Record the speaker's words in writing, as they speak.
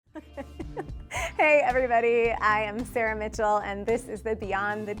Hey everybody, I am Sarah Mitchell and this is the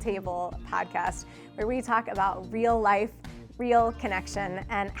Beyond the Table podcast where we talk about real life, real connection,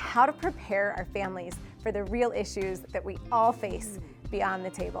 and how to prepare our families for the real issues that we all face beyond the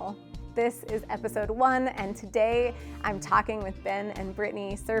table. This is episode 1 and today I'm talking with Ben and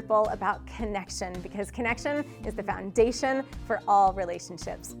Brittany Serpel about connection because connection is the foundation for all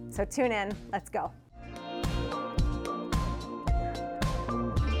relationships. So tune in, let's go.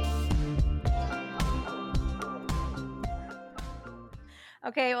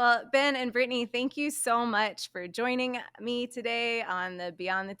 Okay, well, Ben and Brittany, thank you so much for joining me today on the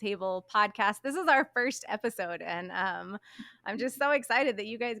Beyond the Table podcast. This is our first episode, and I'm just so excited that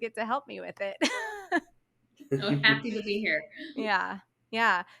you guys get to help me with it. Oh, happy to be here.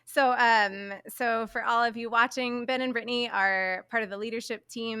 Yeah. So for all of you watching, Ben and Brittany are part of the leadership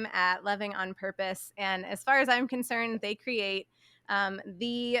team at Loving on Purpose, and as far as I'm concerned, they create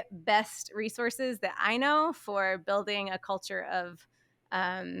the best resources that I know for building a culture of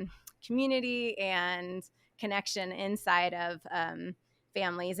community and connection inside of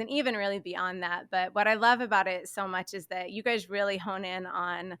families and even really beyond that. But what I love about it so much is that you guys really hone in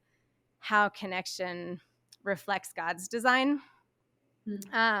on how connection reflects God's design. So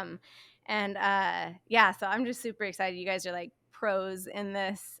I'm just super excited. You guys are like pros in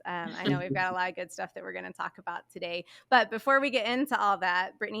this. I know we've got a lot of good stuff that we're going to talk about today. But before we get into all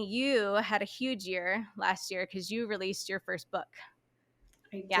that, Brittany, you had a huge year last year because you released your first book.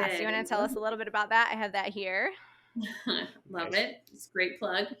 I Yeah, did. so you want to tell us a little bit about that? I have that here. Love it. It's a great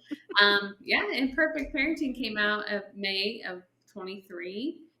plug. Imperfect Parenting came out of May of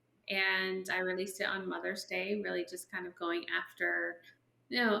 23, and I released it on Mother's Day, really just kind of going after,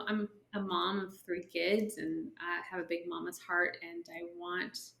 I'm a mom of 3 kids, and I have a big mama's heart, and I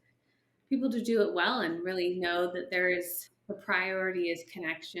want people to do it well and really know that the priority is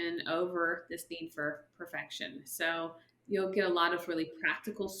connection over this need for perfection. So you'll get a lot of really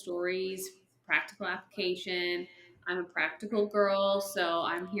practical stories, practical application. I'm a practical girl, so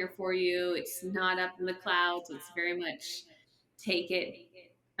I'm here for you. It's not up in the clouds. It's very much take it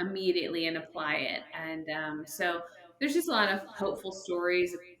immediately and apply it. And so there's just a lot of hopeful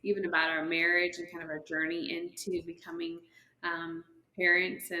stories, even about our marriage and kind of our journey into becoming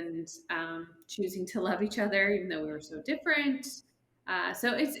parents and choosing to love each other, even though we were so different.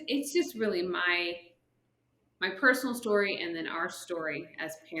 So it's just really my personal story and then our story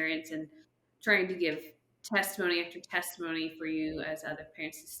as parents, and trying to give testimony after testimony for you as other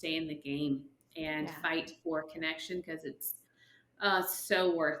parents to stay in the game and fight for connection, because it's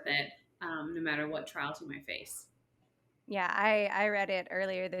so worth it, no matter what trials you might face. Yeah, I read it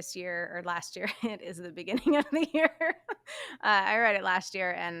earlier this year or last year. It is the beginning of the year. I read it last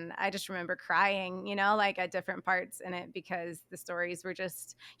year and I just remember crying, like at different parts in it because the stories were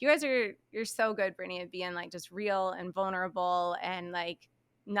just, you're so good, Brittany, at being like just real and vulnerable and like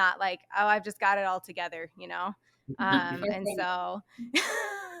not like, oh, I've just got it all together, and so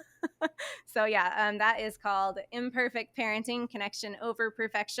that is called Imperfect Parenting, Connection Over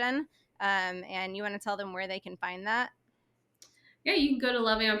Perfection. And you want to tell them where they can find that? Yeah, you can go to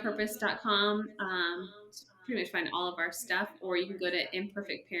lovingonpurpose.com to pretty much find all of our stuff, or you can go to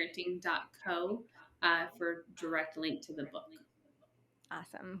imperfectparenting.co for direct link to the book.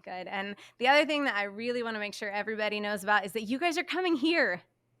 Awesome. Good. And the other thing that I really want to make sure everybody knows about is that you guys are coming here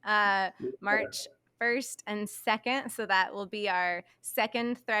March 1st and 2nd. So that will be our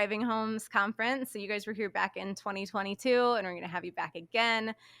second Thriving Homes conference. So you guys were here back in 2022 and we're going to have you back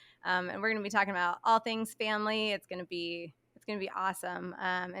again. And we're going to be talking about all things family. It's going to be awesome.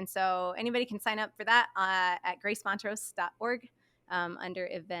 And so anybody can sign up for that at gracemontrose.org. Under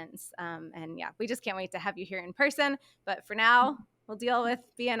events. We just can't wait to have you here in person. But for now, we'll deal with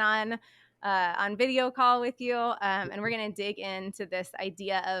being on video call with you. And we're going to dig into this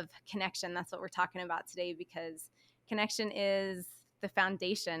idea of connection. That's what we're talking about today, because connection is the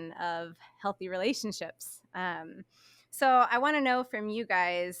foundation of healthy relationships. So I want to know from you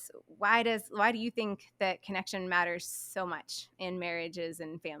guys, why do you think that connection matters so much in marriages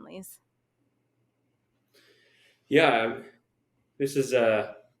and families? Yeah, this is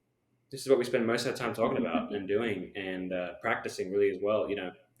what we spend most of our time talking about and doing and practicing really as well.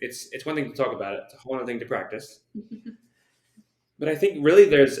 It's one thing to talk about it; it's a whole other thing to practice. But I think really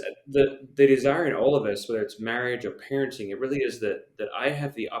there's the desire in all of us, whether it's marriage or parenting, it really is that I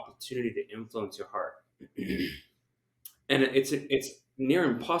have the opportunity to influence your heart, and it's near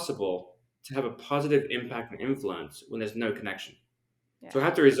impossible to have a positive impact and influence when there's no connection. So I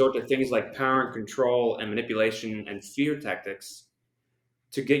have to resort to things like power and control and manipulation and fear tactics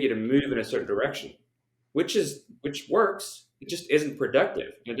to get you to move in a certain direction, which works, it just isn't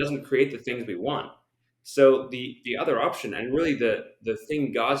productive. It doesn't create the things we want. So the other option, and really the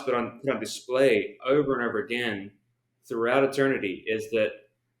thing God's put on display over and over again throughout eternity, is that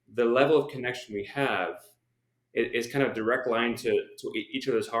the level of connection we have is kind of direct line to each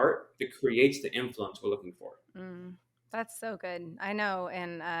other's heart that creates the influence we're looking for. That's so good. I know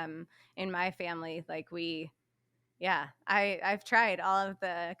in my family, like I've tried all of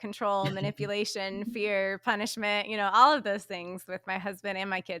the control, manipulation, fear, punishment, all of those things with my husband and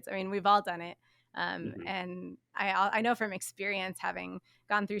my kids. I mean, we've all done it. And I know from experience, having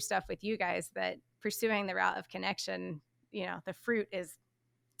gone through stuff with you guys, that pursuing the route of connection, the fruit is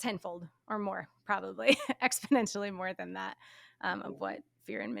tenfold or more, probably exponentially more than that, of what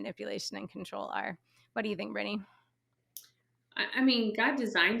fear and manipulation and control are. What do you think, Brittany? I mean, God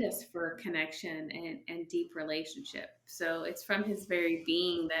designed us for connection and deep relationship. So it's from his very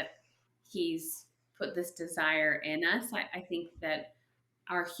being that he's put this desire in us. I think that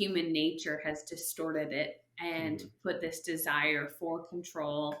our human nature has distorted it and put this desire for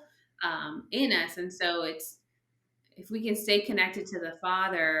control in us. And so if we can stay connected to the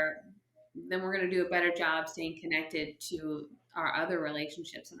Father, then we're going to do a better job staying connected to our other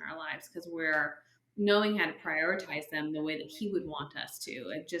relationships in our lives, because we're knowing how to prioritize them the way that he would want us to,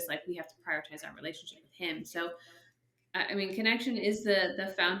 and just like we have to prioritize our relationship with him. So I mean, connection is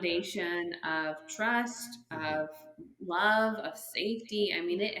the foundation of trust, of love, of safety. I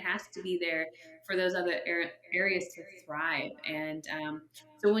mean, it has to be there for those other areas to thrive. And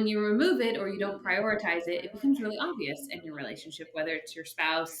so when you remove it or you don't prioritize it, it becomes really obvious in your relationship, whether it's your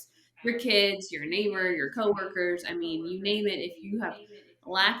spouse, your kids, your neighbor, your coworkers. I mean, you name it. If you have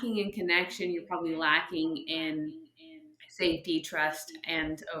lacking in connection, you're probably lacking in safety, trust,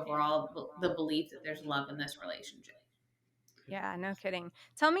 and overall the belief that there's love in this relationship. Yeah, no kidding.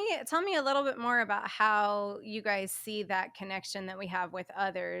 Tell me a little bit more about how you guys see that connection that we have with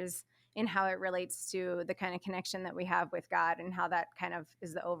others, and how it relates to the kind of connection that we have with God, and how that kind of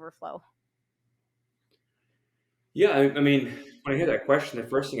is the overflow. Yeah, I mean, when I hear that question, the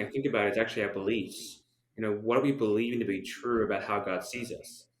first thing I think about is actually our beliefs. What are we believing to be true about how God sees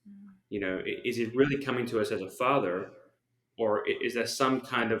us? Is it really coming to us as a father, or is there some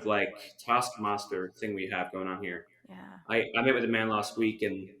kind of like taskmaster thing we have going on here? Yeah. I met with a man last week,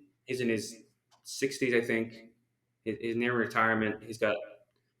 and he's in his 60s, I think. He's near retirement. He's got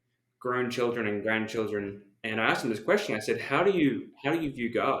grown children and grandchildren. And I asked him this question. I said, "How do you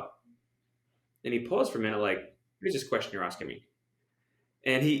view God?" And he paused for a minute, like, "What is this question you're asking me?"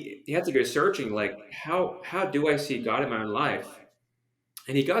 And he had to go searching, like, how do I see God in my own life?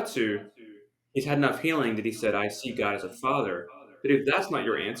 And he got to, he's had enough healing that he said, "I see God as a father." But if that's not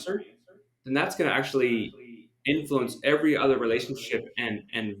your answer, then that's going to actually influence every other relationship and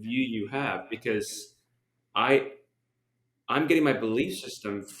view you have, because I'm getting my belief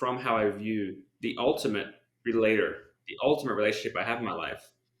system from how I view the ultimate relator, the ultimate relationship I have in my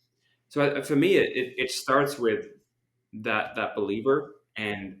life. So for me, it starts with that believer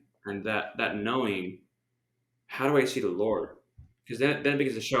and that knowing, how do I see the Lord? Because then it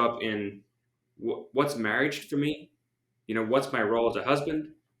begins to show up in what's marriage for me. What's my role as a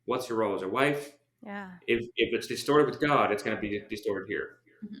husband? What's your role as a wife? Yeah. If it's distorted with God, it's going to be distorted here.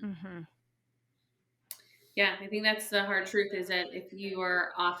 Mm-hmm. Yeah, I think that's the hard truth, is that if you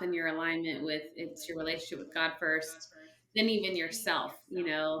are off in your alignment with, it's your relationship with God first, then even yourself,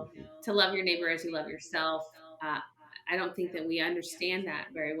 to love your neighbor as you love yourself. I don't think that we understand that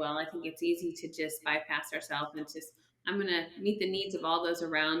very well. I think it's easy to just bypass ourselves and just, I'm going to meet the needs of all those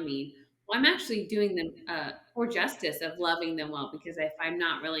around me. Well, I'm actually doing them poor justice of loving them well, because if I'm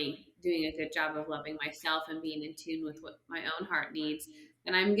not really doing a good job of loving myself and being in tune with what my own heart needs,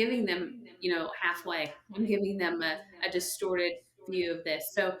 and I'm giving them, halfway. I'm giving them a distorted view of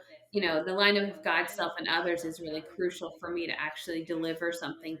this. So, the line of God, self, and others is really crucial for me to actually deliver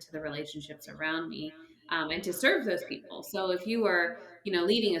something to the relationships around me, and to serve those people. So if you are,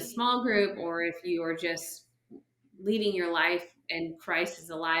 leading a small group, or if you are just leading your life and Christ is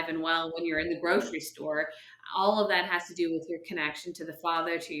alive and well when you're in the grocery store, all of that has to do with your connection to the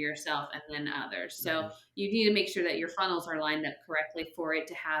Father, to yourself, and then others. So you need to make sure that your funnels are lined up correctly for it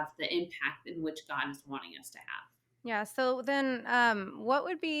to have the impact in which God is wanting us to have. Yeah. So then, what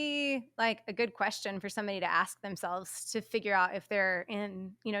would be like a good question for somebody to ask themselves to figure out if they're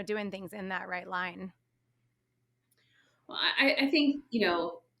doing things in that right line? Well, I think,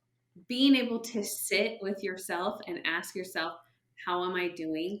 being able to sit with yourself and ask yourself, how am I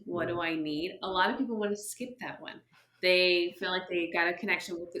doing? What do I need? A lot of people want to skip that one. They feel like they got a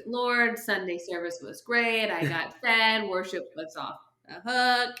connection with the Lord. Sunday service was great. I got fed. Worship was off the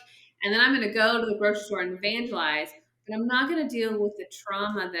hook. And then I'm going to go to the grocery store and evangelize. but I'm not going to deal with the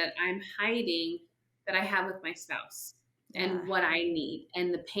trauma that I'm hiding that I have with my spouse and Yeah. what I need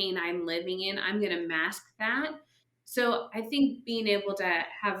and the pain I'm living in. I'm going to mask that. So I think being able to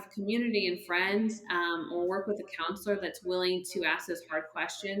have community and friends, or work with a counselor that's willing to ask those hard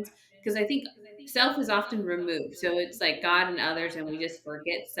questions, because I think self is often removed. So it's like God and others, and we just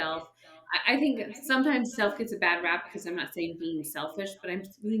forget self. I think sometimes self gets a bad rap, because I'm not saying being selfish, but I'm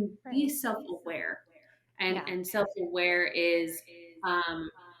being be Right. self aware. Yeah. And self aware is, um,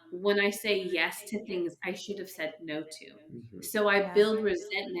 when I say yes to things I should have said no to. Mhm. So I Yeah. build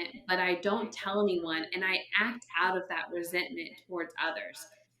resentment, but I don't tell anyone, and I act out of that resentment towards others.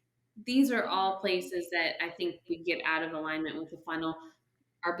 These are all places that I think we get out of alignment with the funnel.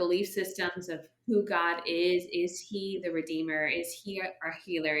 Our belief systems of who God is. Is He the Redeemer? Is He our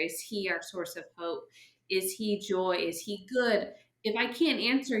healer? Is He our source of hope? Is He joy? Is He good? If I can't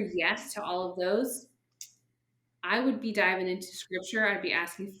answer yes to all of those, I would be diving into scripture. I'd be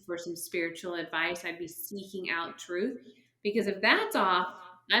asking for some spiritual advice. I'd be seeking out truth, because if that's off,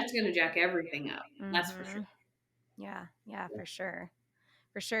 that's going to jack everything up. That's for sure. Mm-hmm. Yeah. Yeah, for sure.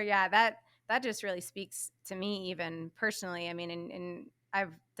 For sure. Yeah. That just really speaks to me, even personally. I mean, and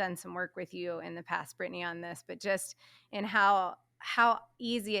I've done some work with you in the past, Brittany, on this, but just in how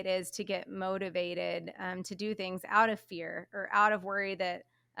easy it is to get motivated to do things out of fear or out of worry that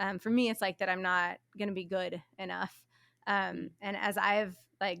for me it's like that I'm not going to be good enough. And as I've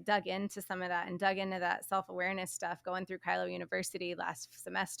like dug into some of that and dug into that self-awareness stuff going through Kylo University last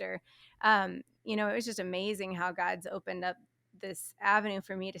semester, it was just amazing how God's opened up this avenue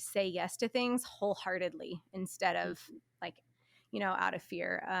for me to say yes to things wholeheartedly instead of like, out of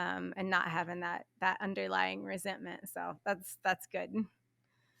fear, and not having that underlying resentment. So that's good.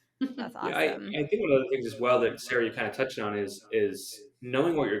 That's Yeah, I, awesome. I think one of the things as well that Sarah you kind of touched on is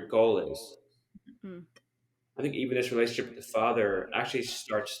knowing what your goal is. Mm. I think even this relationship with the Father actually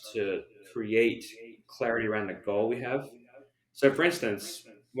starts to create clarity around the goal we have. So, for instance,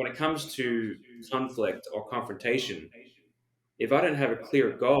 when it comes to conflict or confrontation, if I didn't have a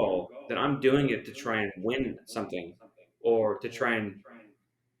clear goal, then I'm doing it to try and win something or to try and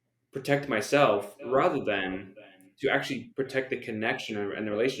protect myself rather than to actually protect the connection and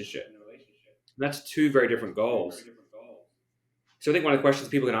the relationship. And that's two very different goals. So I think one of the questions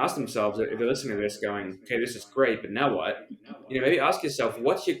people can ask themselves if they're listening to this going, okay, this is great, but now what? Maybe ask yourself,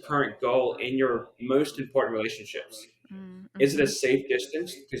 what's your current goal in your most important relationships? Is it a Mm-hmm. safe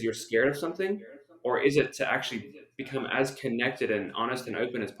distance because you're scared of something? Or is it to actually become as connected and honest and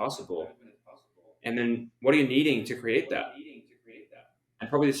open as possible? And then what are you needing to create that? And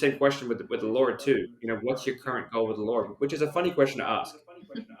probably the same question with the Lord too. What's your current goal with the Lord? Which is a funny question to ask.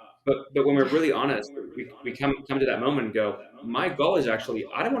 But when we're Yeah. really honest, we come to that moment and go, my goal is actually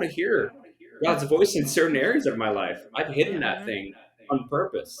I don't want to hear God's voice in certain areas of my life. I've hidden that Mm-hmm. thing on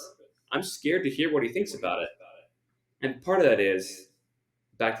purpose. I'm scared to hear what He thinks about it. And part of that is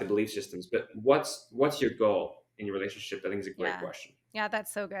back to belief systems. But what's your goal in your relationship? I think is a great Yeah. question. Yeah,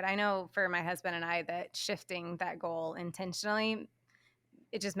 that's so good. I know for my husband and I that shifting that goal intentionally,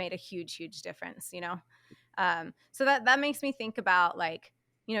 it just made a huge, huge difference. So that makes me think about like,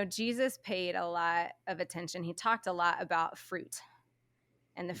 Jesus paid a lot of attention. He talked a lot about fruit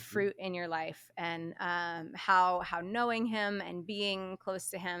and the Mhm. fruit in your life, and how knowing Him and being close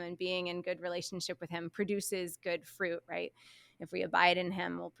to Him and being in good relationship with Him produces good fruit, right? If we abide in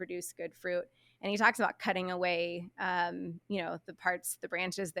Him, we'll produce good fruit. And He talks about cutting away, the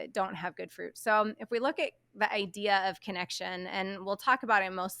branches that don't have good fruit. So if we look at the idea of connection, and we'll talk about it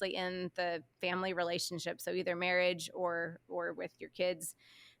mostly in the family relationship, so either marriage or with your kids.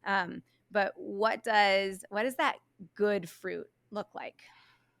 But what does that good fruit look like?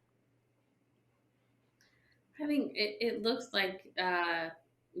 I think it looks like,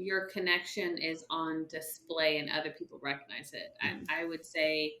 your connection is on display and other people recognize it. Mhm. I would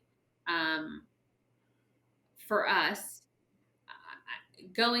say, um, for us,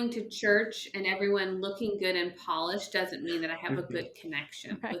 going to church and everyone looking good and polished doesn't mean that I have a good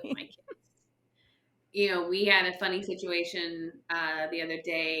connection with Right. my kids. We had a funny situation, the other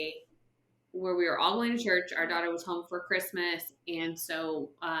day, where we were all going to church. Our daughter was home for Christmas, and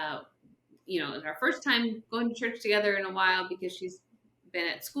so, it was our first time going to church together in a while, because she's been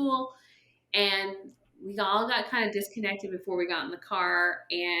at school, and we all got kind of disconnected before we got in the car.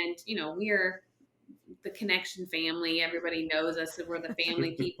 And we're the connection family. Everybody knows us, and we're the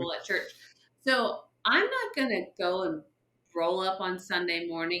family people at church. So I'm not gonna go and roll up on Sunday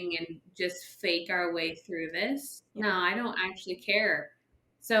morning and just fake our way through this. No, Yeah. I don't actually care.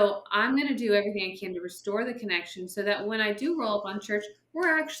 So I'm gonna do everything I can to restore the connection, so that when I do roll up on church,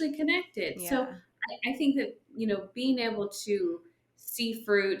 we're actually connected. So Yeah. I think that, being able to see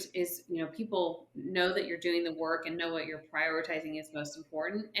fruit is, people know that you're doing the work and know what you're prioritizing is most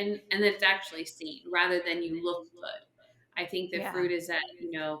important, and that it's actually seen rather than you look good. I think that Yeah. fruit is that,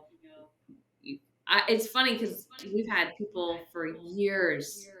 you, it's funny because we've had people for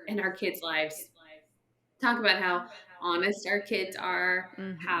years in our kids' lives talk about how honest our kids are,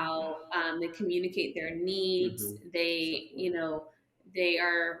 Mm-hmm. how they communicate their needs. Mm-hmm. They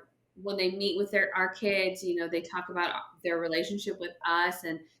are, when they meet with our kids, they talk about their relationship with us,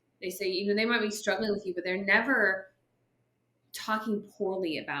 and they say, they might be struggling with you, but they're never talking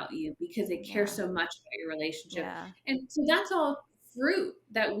poorly about you because they care Yeah. so much about your relationship. Yeah. And so that's all fruit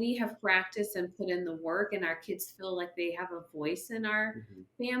that we have practiced and put in the work, and our kids feel like they have a voice in our Mm-hmm.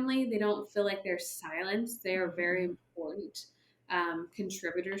 family. They don't feel like they're silenced. They are very Mm-hmm. important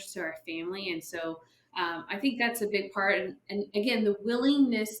contributors to our family. And so I think that's a big part. And again, the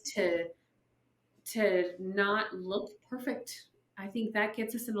willingness to not look perfect. I think that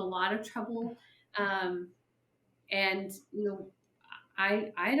gets us in a lot of trouble. Um, and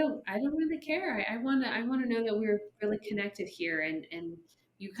I don't really care. I want to know that we're really connected here, and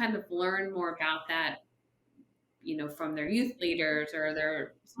you kind of learn more about that, from their youth leaders or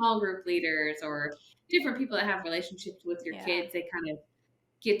their small group leaders or different people that have relationships with your Yeah. kids. They kind of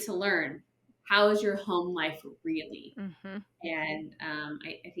get to learn, how is your home life really, Mm-hmm. and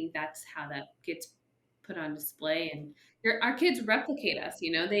I think that's how that gets put on display. And our kids replicate us.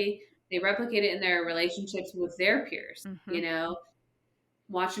 They replicate it in their relationships with their peers. Mm-hmm.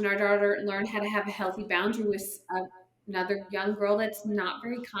 Watching our daughter learn how to have a healthy boundary with another young girl that's not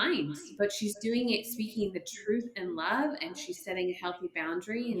very kind, but she's doing it speaking the truth in love, and she's setting a healthy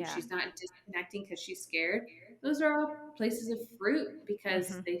boundary, and Yeah. she's not disconnecting because she's scared. Those are all places of fruit because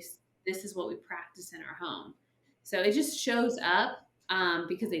Mm-hmm. this is what we practice in our home. So it just shows up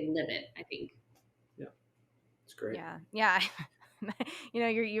because they live it, I think. Yeah, it's great. Yeah. Yeah.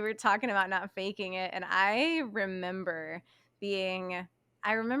 You were talking about not faking it. And I remember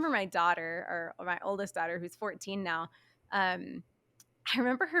my daughter, or my oldest daughter, who's 14 now. Um, I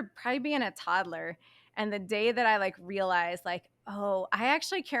remember her probably being a toddler. And the day that I realized, oh, I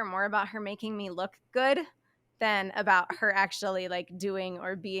actually care more about her making me look good than about her actually doing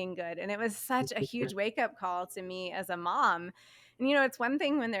or being good. And it was such a huge wake up call to me as a mom. And it's one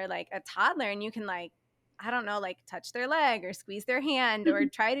thing when they're a toddler and you can I don't know, touch their leg or squeeze their hand or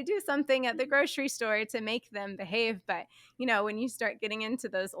try to do something at the grocery store to make them behave. But, when you start getting into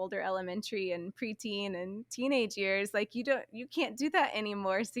those older elementary and preteen and teenage years, you can't do that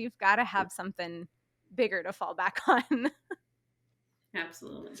anymore. So you've got to have something bigger to fall back on.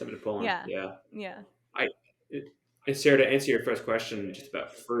 Absolutely. Something to pull on. Yeah. Yeah. Yeah. And Sarah, to answer your first question just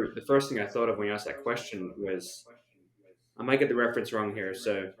about fruit, the first thing I thought of when you asked that question was, I might get the reference wrong here,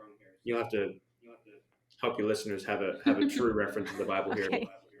 so you'll have to help your listeners have a true reference of the Bible here. Okay.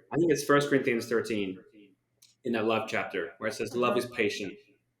 I think it's 1 Corinthians 13 in that love chapter where it says, love is patient,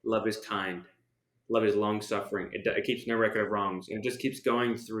 love is kind, love is long suffering. It keeps no record of wrongs, and it just keeps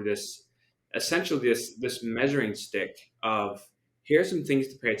going through this, essentially this measuring stick of, here's some things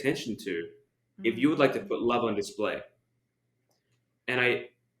to pay attention to if you would like to put love on display. And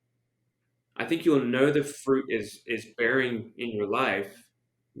I think you'll know the fruit is bearing in your life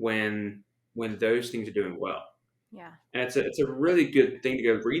when those things are doing well. Yeah. And it's a really good thing to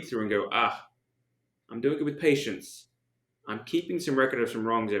go read through and go, I'm doing it with patience. I'm keeping some record of some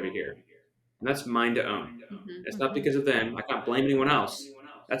wrongs over here. And that's mine to own. Mm-hmm. It's not because of them. I can't blame anyone else.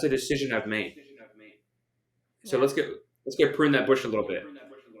 That's a decision I've made. So Yeah. let's go prune that bush a little bit.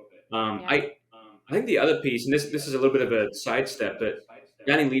 I think the other piece, and this is a little bit of a sidestep, but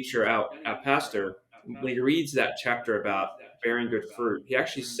Danny Leacher, our pastor, when he reads that chapter about bearing good fruit, he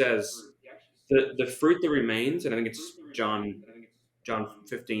actually says the fruit that remains, and I think it's John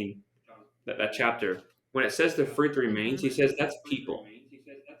 15, that chapter, when it says the fruit that remains, he says that's people,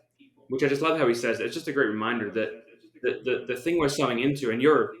 which I just love how he says it. It's just a great reminder that the thing we're sowing into, and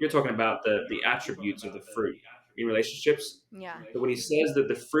you're talking about the attributes of the fruit in relationships. Yeah. But when he says that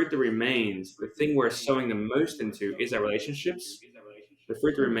the fruit that remains, the thing we're sowing the most into is our relationships. The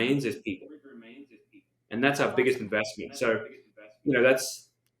fruit that remains is people, and that's our biggest investment. So, that's,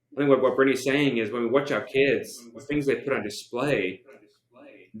 I think what Brittany's saying is, when we watch our kids, the things they put on display,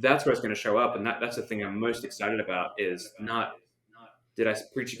 that's where it's going to show up, and that's the thing I'm most excited about. Is not, did I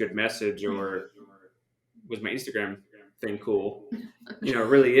preach a good message, or was my Instagram thing cool? It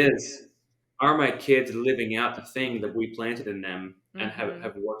really is, are my kids living out the thing that we planted in them and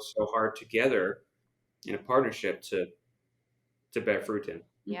have worked so hard together in a partnership to bear fruit in?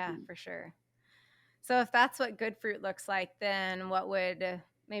 Yeah, for sure. So if that's what good fruit looks like, then what would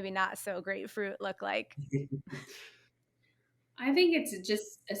maybe not so great fruit look like? I think it's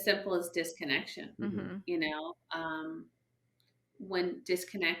just as simple as disconnection. Mm-hmm. You know, when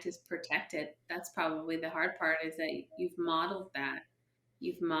disconnect is protected, that's probably the hard part, is that you've modeled that.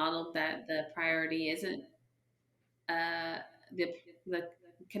 You've modeled that the priority isn't uh, the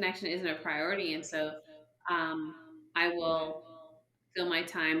connection isn't a priority, and so um, I will fill my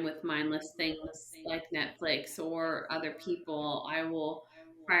time with mindless things like Netflix or other people. I will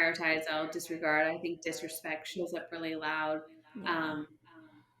prioritize. I'll disregard. I think disrespect shows up really loud, Yeah. um,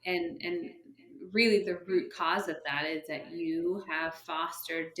 and really the root cause of that is that you have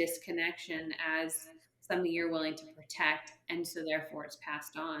fostered disconnection as something you're willing to protect, and so therefore it's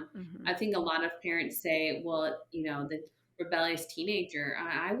passed on. Mm-hmm. I think a lot of parents say, well, you know, the rebellious teenager.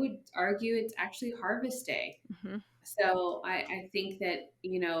 I would argue it's actually harvest day. Mm-hmm. So I think that,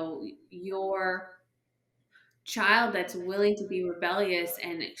 you know, your child that's willing to be rebellious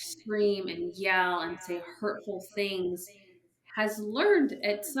and scream and yell and say hurtful things has learned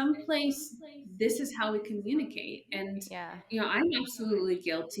at some place this is how we communicate. And, Yeah. you know, I'm absolutely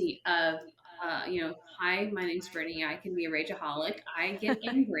guilty of, you know, hi, my name's Brittany. I can be a rageaholic. I get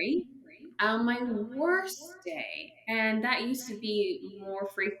angry on my worst day. And that used to be more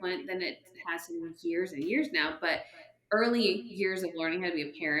frequent than it has in years and years now. But early years of learning how to be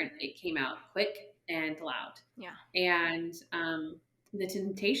a parent, it came out quick and loud. Yeah. And the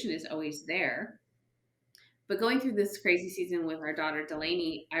temptation is always there. But going through this crazy season with our daughter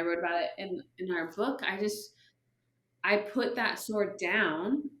Delaney, I wrote about it in our book. I put that sword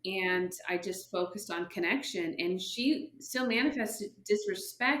down and I just focused on connection. And she still manifested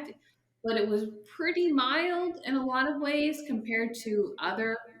disrespect, but it was pretty mild in a lot of ways compared to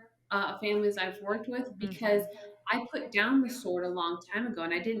other families I've worked with, because Mm-hmm. I put down the sword a long time ago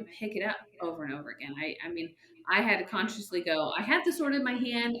and I didn't pick it up over and over again. I mean, I had to consciously go, I have the sword in my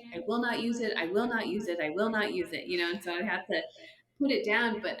hand. I will not use it. I will not use it. I will not use it. You know, and so I had to put it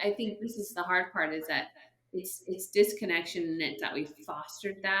down. But I think this is the hard part, is that it's disconnection, and it's that we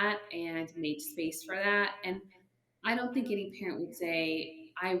fostered that and made space for that. And I don't think any parent would say,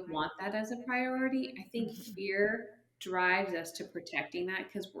 I want that as a priority. I think Mm-hmm. fear drives us to protecting that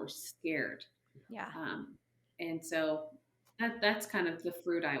because we're scared. Yeah. And so that's kind of the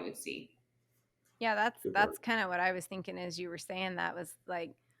fruit I would see. Yeah, Good that's point. kind of what I was thinking as you were saying that. Was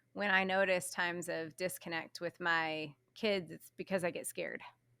like, when I notice times of disconnect with my kids, it's because I get scared.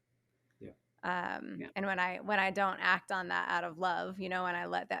 Yeah. Yeah. And when I don't act on that out of love, you know, when I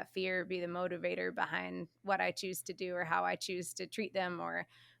let that fear be the motivator behind what I choose to do or how I choose to treat them, or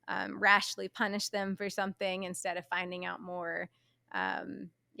rashly punish them for something instead of finding out more,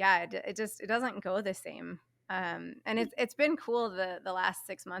 yeah, it doesn't go the same. And it's been cool the last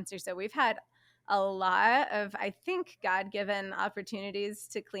 6 months or so. We've had a lot of, I think, God-given opportunities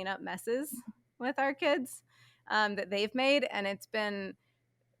to clean up messes with our kids, that they've made, and it's been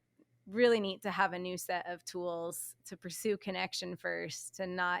really neat to have a new set of tools to pursue connection first, to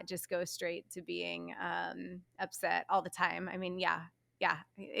not just go straight to being upset all the time. I mean, yeah.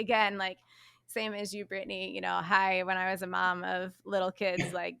 Again, like, same as you, Brittany, you know, hi, when I was a mom of little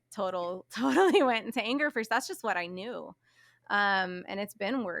kids, like totally went into anger first. That's just what I knew. And it's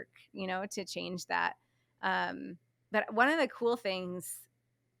been work, you know, to change that. But one of the cool things,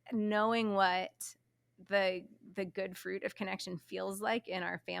 knowing what the the good fruit of connection feels like in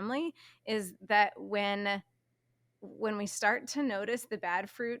our family, is that when we start to notice the bad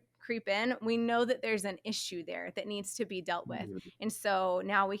fruit creep in, we know that there's an issue there that needs to be dealt with. And so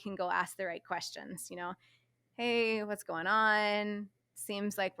now we can go ask the right questions, you know. Hey, what's going on?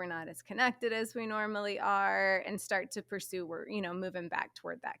 Seems like we're not as connected as we normally are, and start to pursue, we're, you know, moving back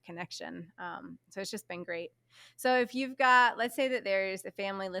toward that connection. So it's just been great. So if you've got, let's say that there's a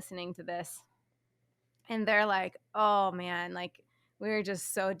family listening to this and they're like, oh man, like, we're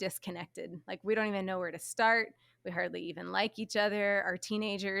just so disconnected. Like, we don't even know where to start. We hardly even like each other. Our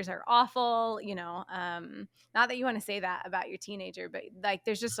teenagers are awful. You know, not that you want to say that about your teenager, but like,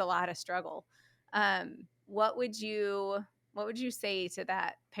 there's just a lot of struggle. What would you say to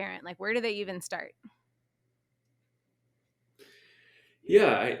that parent? Like, where do they even start?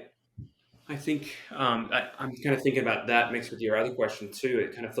 Yeah, I think I'm kind of thinking about that mixed with your other question too.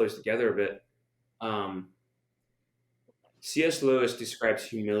 It kind of flows together a bit. Um, C.S. Lewis describes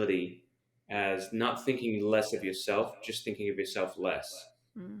humility as not thinking less of yourself, just thinking of yourself less.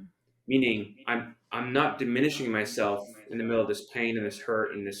 Mm. Meaning, I'm not diminishing myself in the middle of this pain and this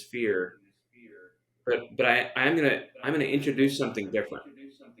hurt and this fear, but I'm gonna introduce something different.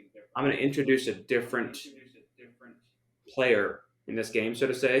 I'm gonna introduce a different player in this game, so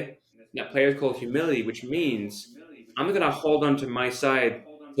to say. And that player is called humility, which means I'm gonna hold on to my side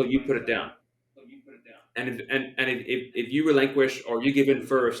till you put it down. And if you relinquish or you give in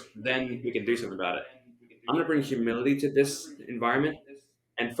first, then we can do something about it. I'm going to bring humility to this environment.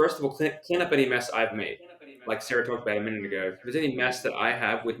 And first of all, clean up any mess I've made. Like Sarah talked about a minute ago. If there's any mess that I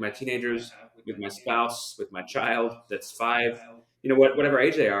have with my teenagers, with my spouse, with my child that's 5, whatever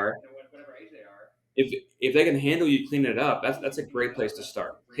age they are, if they can handle you cleaning it up, that's a great place to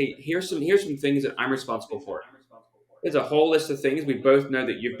start. Hey, here's some things that I'm responsible for. There's a whole list of things we both know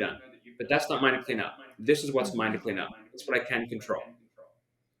that you've done, but that's not mine to clean up. This is what's mine to clean up. It's what I can control.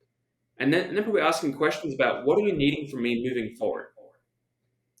 And then probably asking questions about, what are you needing from me moving forward?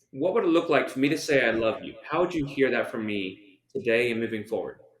 What would it look like for me to say I love you? How would you hear that from me today and moving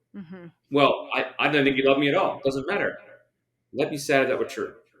forward? Mm-hmm. Well, I don't think you love me at all. Doesn't matter. Let me say that we're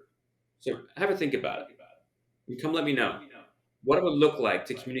true. So have a think about it. And come let me know. What it would look like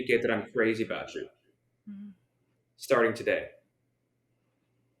to communicate that I'm crazy about you. Mm-hmm. Starting today.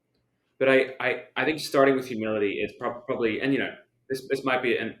 But I think starting with humility is probably, and this might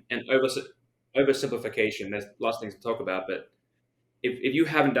be an oversimplification. There's lots of things to talk about, but if you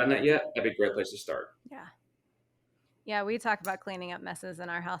haven't done that yet, that'd be a great place to start. Yeah, we talk about cleaning up messes in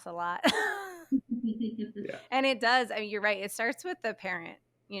our house a lot. Yeah. And it does. I mean, you're right. It starts with the parent,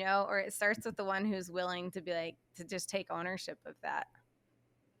 or it starts with the one who's willing to be like, to just take ownership of that.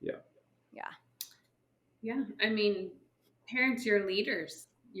 Yeah. I mean, parents, you're leaders.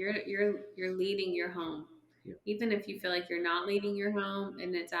 You're leading your home. Yeah. Even if you feel like you're not leading your home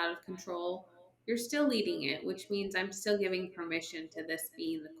and it's out of control, you're still leading it, which means I'm still giving permission to this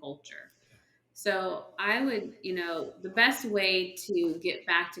being the culture. So I would, the best way to get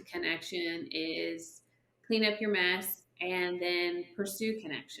back to connection is clean up your mess and then pursue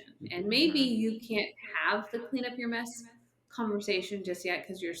connection. And maybe you can't have the clean up your mess conversation just yet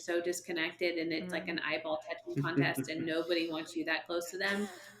because you're so disconnected and it's like an eyeball touching contest and nobody wants you that close to them.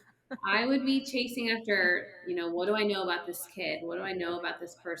 I would be chasing after, what do I know about this kid? What do I know about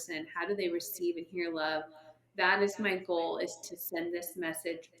this person? How do they receive and hear love? That is my goal, is to send this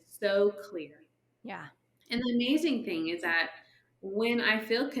message so clear. Yeah. And the amazing thing is that when I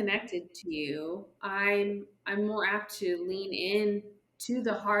feel connected to you, I'm more apt to lean in to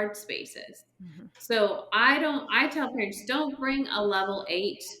the hard spaces. Mm-hmm. So I tell parents, don't bring a level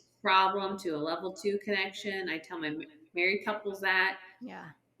 8 problem to a level 2 connection. I tell my married couples that. Yeah.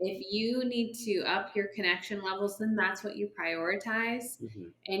 If you need to up your connection levels, then that's what you prioritize. Mm-hmm.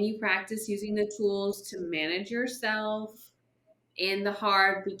 And you practice using the tools to manage yourself in the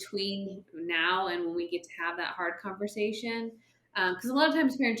hard between now and when we get to have that hard conversation. Because a lot of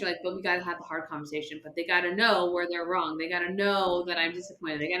times parents are like, but we got to have the hard conversation, but they got to know where they're wrong. They got to know that I'm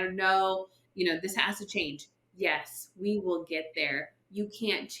disappointed. They got to know, this has to change. Yes, we will get there. You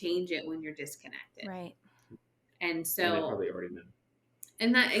can't change it when you're disconnected. Right. And so. And they probably already know.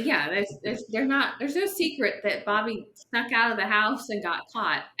 And that, there's no secret that Bobby snuck out of the house and got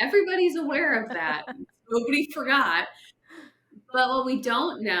caught. Everybody's aware of that. Nobody forgot. But what we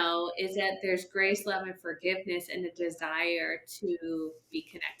don't know is that there's grace, love, and forgiveness and a desire to be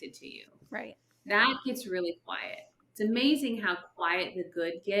connected to you. Right. That gets really quiet. It's amazing how quiet the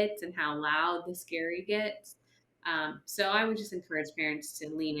good gets and how loud the scary gets. So I would just encourage parents to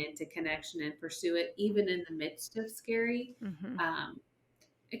lean into connection and pursue it, even in the midst of scary. Mm-hmm.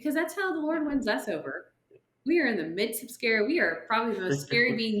 Because that's how the Lord wins us over. We are in the midst of scary. We are probably the most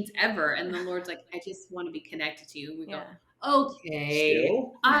scary beings ever. And the Lord's like, I just want to be connected to you. And we go, okay,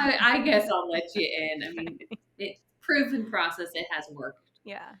 I guess I'll let you in. I mean, it's proven process. It has worked.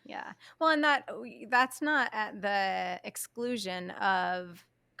 Yeah. Well, and that's not at the exclusion of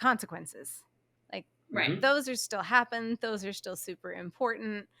consequences. Like, right. Those are still happen. Those are still super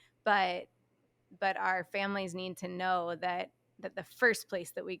important. But our families need to know that the first place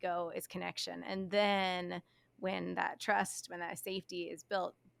that we go is connection. And then when that trust, when that safety is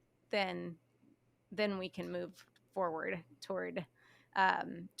built, then we can move forward toward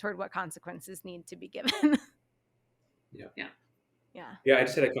what consequences need to be given. Yeah, I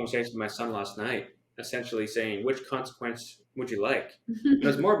just had a conversation with my son last night, essentially saying, which consequence would you like? It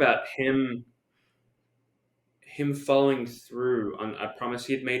was more about him following through on a promise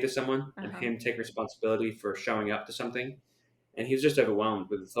he had made to someone, and him take responsibility for showing up to something. And he was just overwhelmed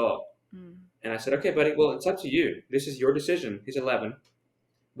with the thought. And I said, okay, buddy, well, it's up to you. This is your decision. He's 11.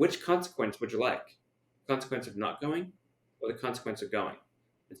 Which consequence would you like? Consequence of not going or the consequence of going?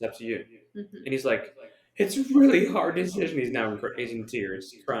 It's up to you. Mm-hmm. And he's like, it's a really hard decision. He's in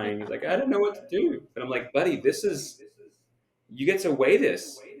tears, crying. He's like, I don't know what to do. And I'm like, buddy, you get to weigh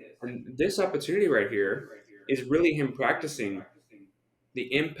this. And this opportunity right here is really him practicing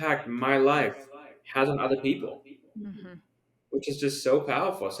the impact my life has on other people. Mm-hmm. which is just so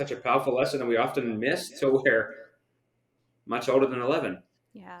powerful. Such a powerful lesson that we often miss till we're much older than 11.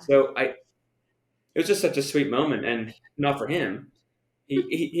 Yeah. So it was just such a sweet moment, and not for him.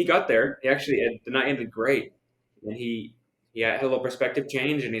 He got there. He actually, the night ended great, and he had a little perspective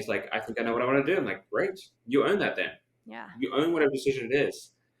change, and he's like, I think I know what I want to do. I'm like, great, you own that then. Yeah. You own whatever decision it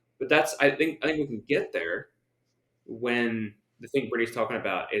is. But I think we can get there when the thing Brittany's talking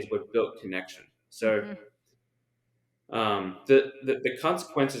about is what built connection. So the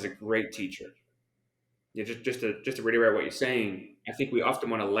consequence is a great teacher. Yeah, just to reiterate what you're saying, I think we often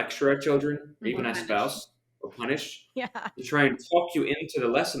want to lecture our children, or even our spouse, or punish. Yeah. To try and talk you into the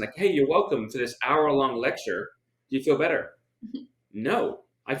lesson, like, hey, you're welcome to this hour-long lecture. Do you feel better? No,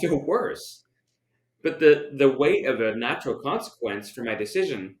 I feel worse. But the weight of a natural consequence for my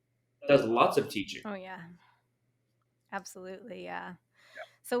decision does lots of teaching. Oh yeah, absolutely, yeah.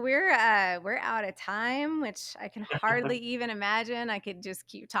 So we're out of time, which I can hardly even imagine. I could just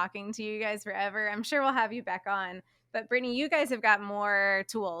keep talking to you guys forever. I'm sure we'll have you back on. But Brittany, you guys have got more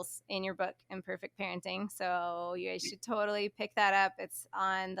tools in your book, Imperfect Parenting. So you guys should totally pick that up. It's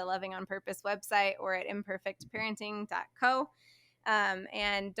on the Loving on Purpose website or at imperfectparenting.co.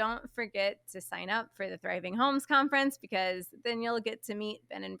 And don't forget to sign up for the Thriving Homes Conference, because then you'll get to meet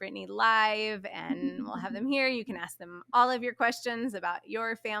Ben and Brittany live, and we'll have them here. You can ask them all of your questions about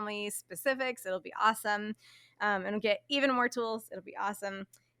your family specifics. It'll be awesome. And get even more tools. It'll be awesome.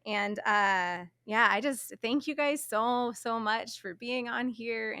 And I just thank you guys so much for being on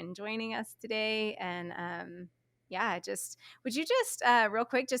here and joining us today. And would you just real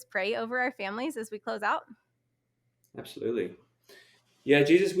quick just pray over our families as we close out? Absolutely. Yeah,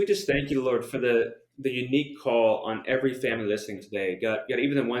 Jesus, we just thank you, Lord, for the unique call on every family listening today. God,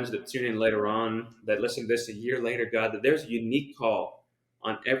 even the ones that tune in later on, that listen to this a year later, God, that there's a unique call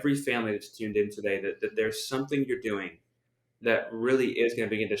on every family that's tuned in today, that there's something you're doing that really is going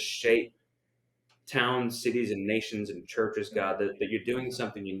to begin to shape towns, cities, and nations and churches, God, that you're doing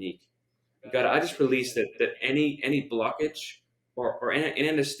something unique. God, I just release that any blockage or any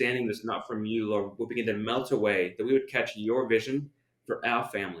understanding that's not from you, Lord, will begin to melt away, that we would catch your vision for our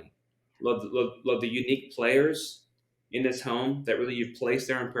family. Lord, the unique players in this home that really you've placed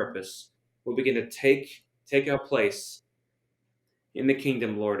there on purpose will begin to take our place in the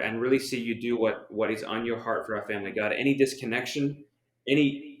kingdom, Lord, and really see you do what is on your heart for our family. God, any disconnection,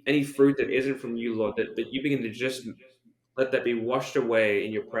 any fruit that isn't from you, Lord, that you begin to just let that be washed away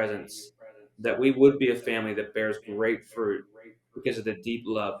in your presence, that we would be a family that bears great fruit because of the deep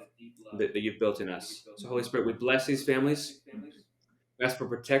love that you've built in us. So, Holy Spirit, we bless these families. We ask for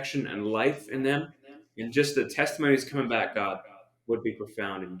protection and life in them. And just the testimonies coming back, God, would be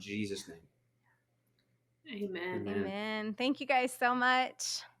profound in Jesus' name. Amen. Amen. Thank you guys so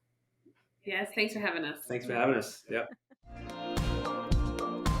much. Yes, thanks for having us. Thanks for having us. Yep.